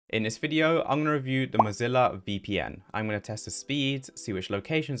In this video, I'm going to review the Mozilla VPN. I'm going to test the speeds, see which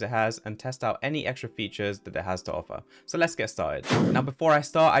locations it has, and test out any extra features that it has to offer. So let's get started. Now, before I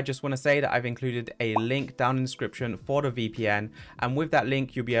start, I just want to say that I've included a link down in the description for the VPN. And with that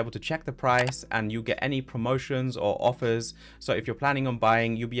link, you'll be able to check the price and you'll get any promotions or offers. So if you're planning on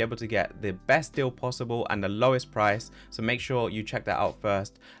buying, you'll be able to get the best deal possible and the lowest price. So make sure you check that out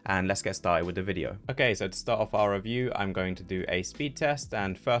first, and let's get started with the video. Okay, so to start off our review, I'm going to do a speed test,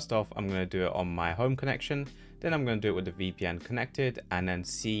 and first off, I'm going to do it on my home connection, then I'm going to do it with the VPN connected, and then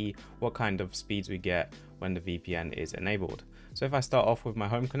see what kind of speeds we get when the VPN is enabled. So if I start off with my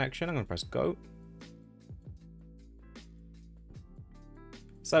home connection, I'm going to press go.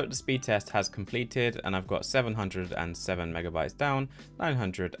 So the speed test has completed and I've got 707 megabytes down,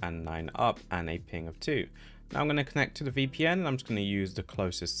 909 up, and a ping of 2. Now I'm going to connect to the VPN and I'm just going to use the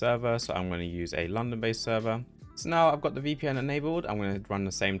closest server. So I'm going to use a London-based server. So now I've got the VPN enabled, I'm going to run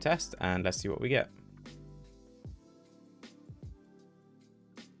the same test and let's see what we get.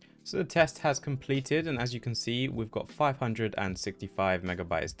 So the test has completed, and as you can see, we've got 565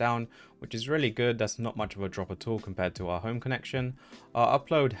 megabytes down, which is really good. That's not much of a drop at all compared to our home connection. Our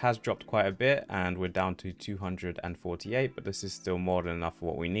upload has dropped quite a bit and we're down to 248, but this is still more than enough for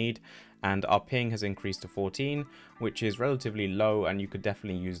what we need. And our ping has increased to 14, which is relatively low, and you could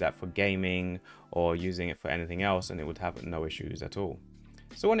definitely use that for gaming or using it for anything else and it would have no issues at all.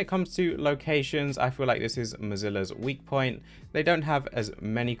 So when it comes to locations, I feel like this is Mozilla's weak point. They don't have as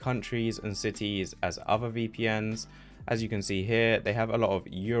many countries and cities as other VPNs. As you can see here, they have a lot of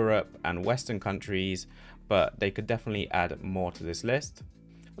Europe and Western countries, but they could definitely add more to this list.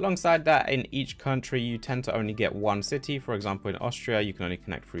 Alongside that, in each country, you tend to only get one city. For example, in Austria, you can only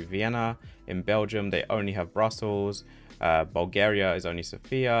connect through Vienna. In Belgium, they only have Brussels. Bulgaria is only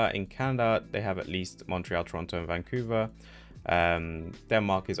Sofia. In Canada, they have at least Montreal, Toronto, and Vancouver.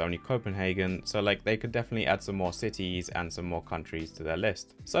 Denmark is only Copenhagen, so like they could definitely add some more cities and some more countries to their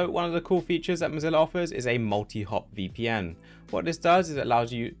list. So one of the cool features that Mozilla offers is a multi-hop VPN. What this does is it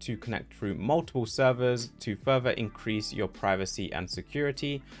allows you to connect through multiple servers to further increase your privacy and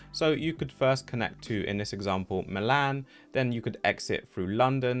security. So you could first connect to, in this example, Milan, then you could exit through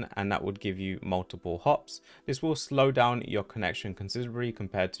London, and that would give you multiple hops. This will slow down your connection considerably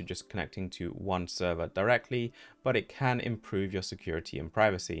compared to just connecting to one server directly, but it can improve your security and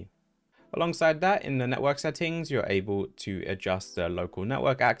privacy. Alongside that, in the network settings, you're able to adjust the local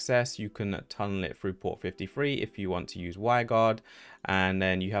network access. You can tunnel it through port 53 if you want to use WireGuard. And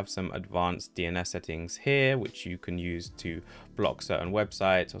then you have some advanced DNS settings here, which you can use to block certain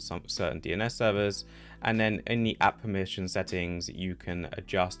websites or some certain DNS servers. And then in the app permission settings, you can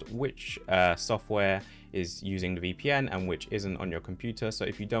adjust which software is using the VPN and which isn't on your computer. So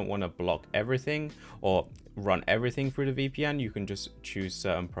if you don't want to block everything or run everything through the VPN, you can just choose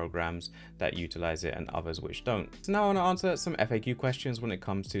certain programs that utilize it and others which don't. So now I want to answer some FAQ questions when it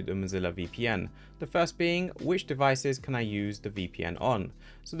comes to the Mozilla VPN. The first being, which devices can I use the VPN on?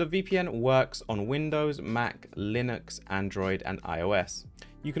 So the VPN works on Windows, Mac, Linux, Android, and iOS.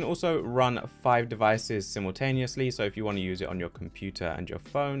 You can also run 5 devices simultaneously, so if you want to use it on your computer and your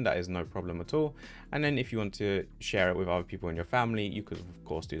phone, that is no problem at all. And then if you want to share it with other people in your family, you could of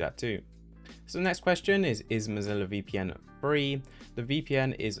course do that too. So the next question is Mozilla VPN free? The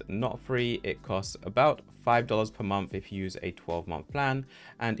VPN is not free. It costs about $5 per month if you use a 12-month plan,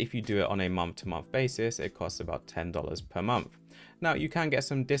 and if you do it on a month-to-month basis, it costs about $10 per month. Now you can get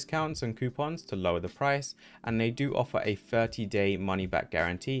some discounts and coupons to lower the price, and they do offer a 30-day money-back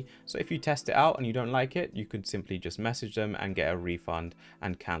guarantee. So if you test it out and you don't like it, you could simply just message them and get a refund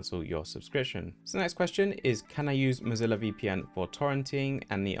and cancel your subscription. So the next question is, can I use Mozilla VPN for torrenting?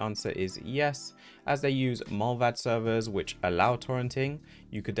 And the answer is yes. As they use Mullvad servers which allow torrenting,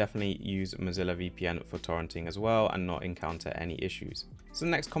 you could definitely use Mozilla VPN for torrenting as well and not encounter any issues. So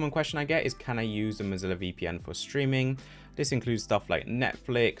the next common question I get is, can I use the Mozilla VPN for streaming? This includes stuff like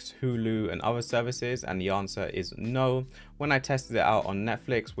Netflix, Hulu, and other services, and the answer is no. When I tested it out on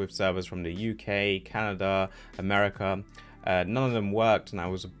Netflix with servers from the UK, Canada, America, none of them worked and I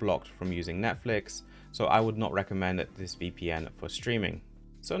was blocked from using Netflix, so I would not recommend this VPN for streaming.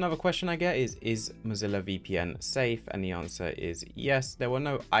 So another question I get is Mozilla VPN safe? And the answer is yes. There were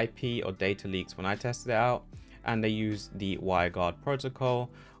no IP or data leaks when I tested it out, and they use the WireGuard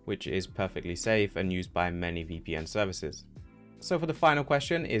protocol, which is perfectly safe and used by many VPN services. So for the final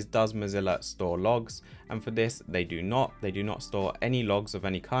question is, does Mozilla store logs? And for this, they do not. They do not store any logs of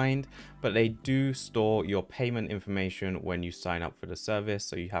any kind, but they do store your payment information when you sign up for the service,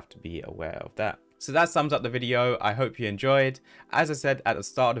 so you have to be aware of that. So that sums up the video. I hope you enjoyed. As I said at the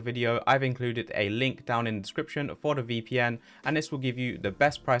start of the video, I've included a link down in the description for the VPN, and this will give you the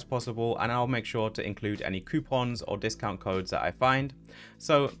best price possible, and I'll make sure to include any coupons or discount codes that I find.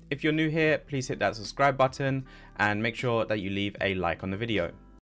 So if you're new here, please hit that subscribe button and make sure that you leave a like on the video.